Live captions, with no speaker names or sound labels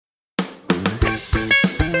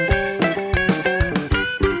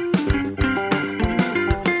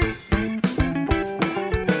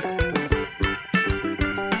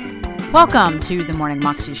Welcome to the Morning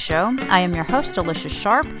Moxie Show. I am your host, Alicia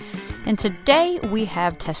Sharp, and today we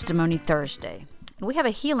have Testimony Thursday. We have a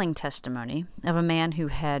healing testimony of a man who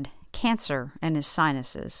had cancer in his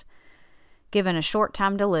sinuses, given a short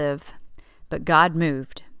time to live, but God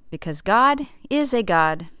moved, because God is a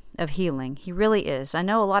God of healing. He really is. I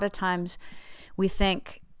know a lot of times we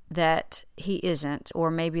think that He isn't,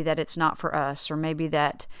 or maybe that it's not for us, or maybe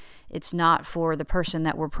that it's not for the person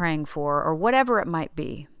that we're praying for, or whatever it might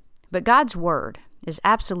be. But God's Word is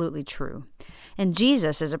absolutely true. And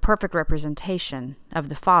Jesus is a perfect representation of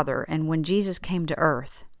the Father. And when Jesus came to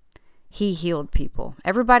earth, He healed people.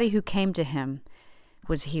 Everybody who came to Him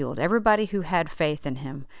was healed. Everybody who had faith in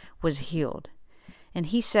Him was healed. And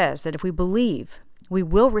He says that if we believe, we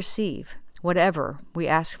will receive whatever we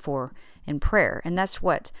ask for in prayer. And that's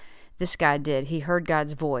what this guy did. He heard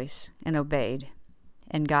God's voice and obeyed.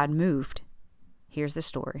 And God moved. Here's the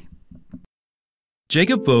story.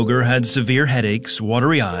 Jacob Boger had severe headaches,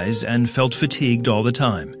 watery eyes, and felt fatigued all the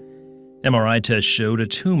time. MRI tests showed a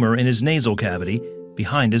tumor in his nasal cavity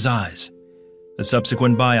behind his eyes. The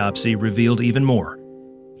subsequent biopsy revealed even more: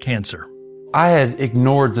 cancer. I had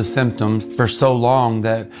ignored the symptoms for so long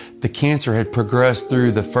that the cancer had progressed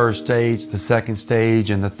through the first stage, the second stage,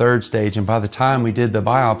 and the third stage. And by the time we did the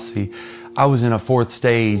biopsy, I was in a fourth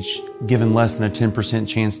stage, given less than a 10%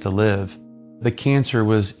 chance to live. The cancer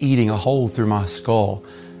was eating a hole through my skull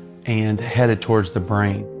and headed towards the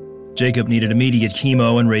brain. Jacob needed immediate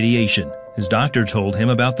chemo and radiation. His doctor told him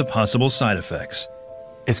about the possible side effects.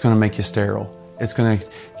 It's going to make you sterile.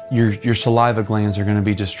 Your saliva glands are going to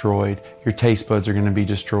be destroyed. Your taste buds are going to be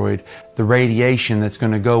destroyed. The radiation that's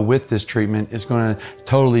going to go with this treatment is going to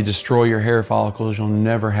totally destroy your hair follicles. You'll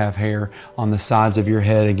never have hair on the sides of your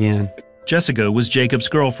head again. Jessica was Jacob's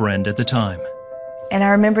girlfriend at the time. And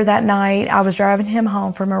I remember that night I was driving him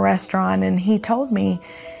home from a restaurant, and he told me,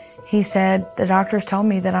 he said, the doctors told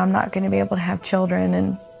me that I'm not going to be able to have children.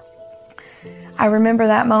 And I remember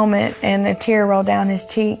that moment, and a tear rolled down his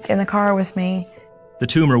cheek in the car with me. The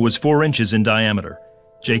tumor was 4 inches in diameter.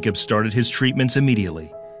 Jacob started his treatments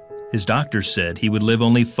immediately. His doctor said he would live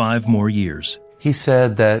only 5 more years. He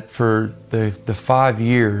said that for the 5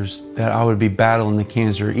 years that I would be battling the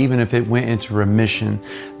cancer, even if it went into remission,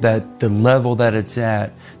 that the level that it's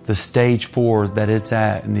at, the stage 4 that it's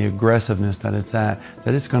at, and the aggressiveness that it's at,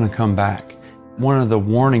 that it's going to come back. One of the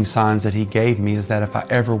warning signs that he gave me is that if I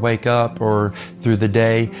ever wake up or through the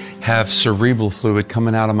day have cerebral fluid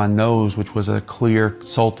coming out of my nose, which was a clear,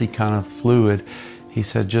 salty kind of fluid, he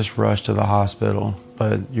said, just rush to the hospital,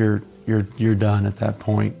 but you're done at that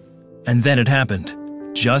point. And then it happened,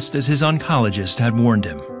 just as his oncologist had warned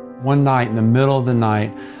him. One night, in the middle of the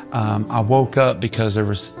night, I woke up because there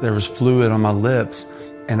was fluid on my lips,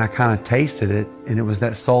 and I kind of tasted it, and it was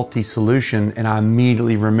that salty solution, and I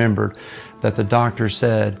immediately remembered that the doctor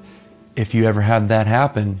said, if you ever have that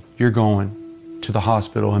happen, you're going to the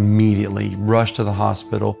hospital immediately. Rush to the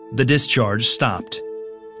hospital. The discharge stopped.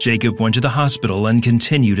 Jacob went to the hospital and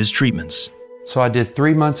continued his treatments. So I did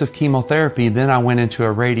 3 months of chemotherapy, then I went into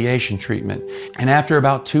a radiation treatment. And after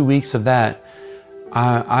about 2 weeks of that,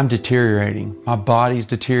 I'm deteriorating. My body's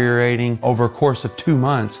deteriorating. Over a course of 2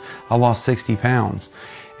 months, I lost 60 pounds.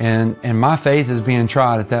 And my faith is being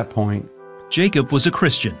tried at that point. Jacob was a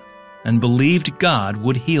Christian and believed God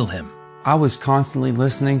would heal him. I was constantly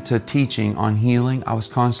listening to teaching on healing. I was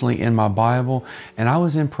constantly in my Bible, and I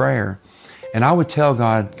was in prayer. And I would tell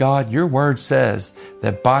God, God, your word says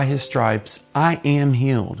that by His stripes, I am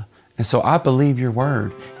healed. And so I believe your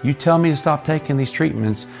word. You tell me to stop taking these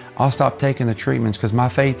treatments, I'll stop taking the treatments because my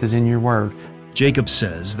faith is in your word. Jacob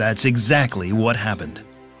says that's exactly what happened.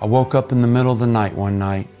 I woke up in the middle of the night one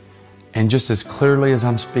night, and just as clearly as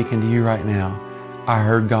I'm speaking to you right now, I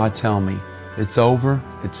heard God tell me, it's over,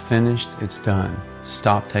 it's finished, it's done.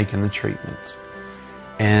 Stop taking the treatments.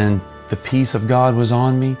 And the peace of God was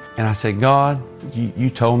on me, and I said, God, you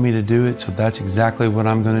told me to do it, so that's exactly what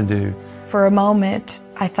I'm going to do. For a moment,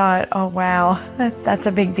 I thought, oh, wow, that's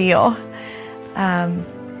a big deal.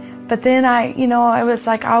 But then I was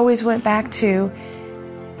like, I always went back to,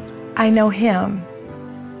 I know Him.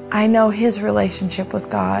 I know His relationship with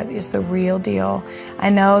God is the real deal. I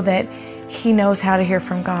know that He knows how to hear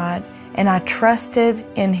from God, and I trusted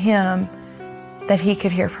in Him that he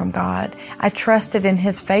could hear from God. I trusted in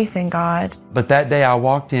his faith in God. But that day I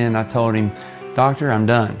walked in, I told him, Doctor, I'm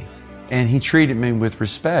done. And he treated me with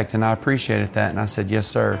respect, and I appreciated that. And I said, yes,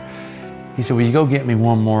 sir. He said, will you go get me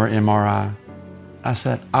one more MRI? I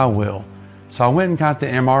said, I will. So I went and got the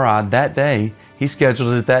MRI that day. He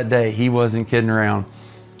scheduled it that day. He wasn't kidding around.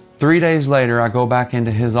 3 days later, I go back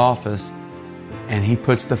into his office, and he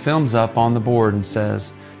puts the films up on the board and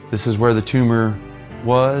says, This is where the tumor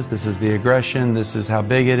was. This is the aggression. This is how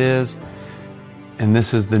big it is. And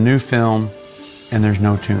this is the new film, and there's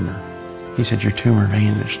no tumor. He said, your tumor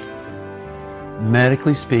vanished.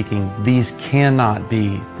 Medically speaking, these cannot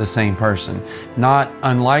be the same person. Not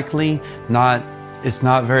unlikely, it's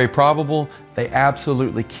not very probable. They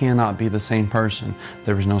absolutely cannot be the same person.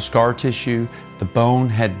 There was no scar tissue. The bone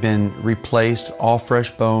had been replaced, all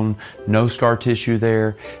fresh bone, no scar tissue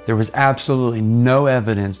there. There was absolutely no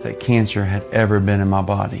evidence that cancer had ever been in my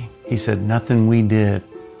body. He said, nothing we did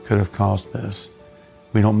could have caused this.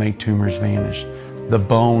 We don't make tumors vanish. The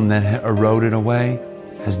bone that had eroded away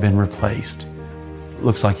has been replaced.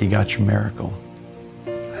 Looks like you got your miracle.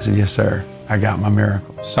 I said, yes, sir, I got my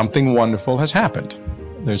miracle. Something wonderful has happened.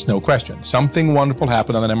 There's no question. Something wonderful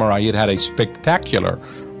happened on an MRI. It had a spectacular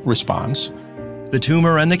response. The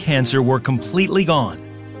tumor and the cancer were completely gone,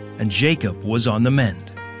 and Jacob was on the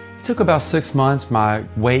mend. It took about 6 months. My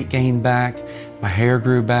weight gained back, my hair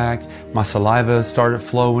grew back, my saliva started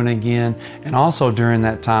flowing again, and also during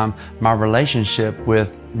that time, my relationship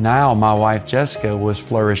with now my wife Jessica was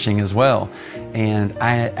flourishing as well. And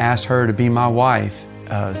I asked her to be my wife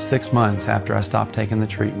 6 months after I stopped taking the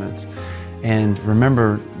treatments. And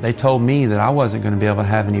remember, they told me that I wasn't going to be able to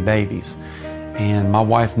have any babies. And my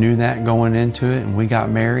wife knew that going into it, and we got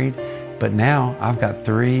married. But now I've got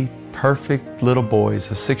 3 perfect little boys,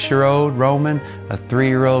 a 6-year-old Roman, a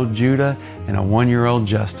 3-year-old Judah, and a 1-year-old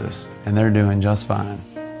Justice. And they're doing just fine.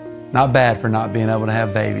 Not bad for not being able to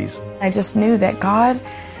have babies. I just knew that God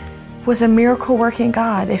was a miracle-working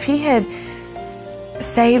God. If He had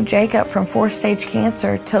saved Jacob from 4th-stage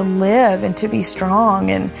cancer to live and to be strong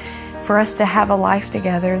and for us to have a life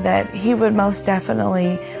together, that He would most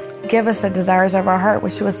definitely give us the desires of our heart,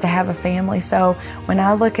 which was to have a family. So when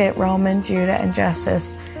I look at Roman, Judah, and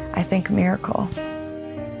Justice, I think miracle.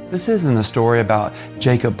 This isn't a story about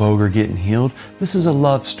Jacob Boger getting healed. This is a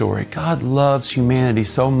love story. God loves humanity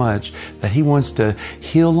so much that He wants to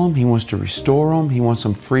heal them. He wants to restore them. He wants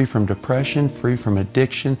them free from depression, free from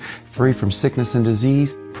addiction, free from sickness and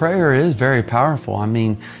disease. Prayer is very powerful. I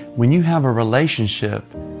mean, when you have a relationship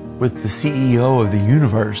with the CEO of the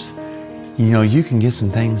universe, you can get some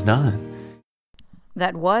things done.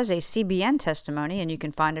 That was a CBN testimony, and you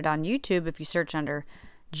can find it on YouTube if you search under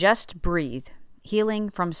Just Breathe, Healing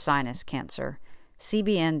from Sinus Cancer,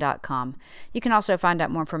 cbn.com. You can also find out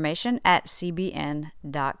more information at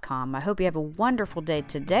cbn.com. I hope you have a wonderful day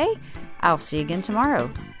today. I'll see you again tomorrow.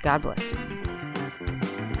 God bless.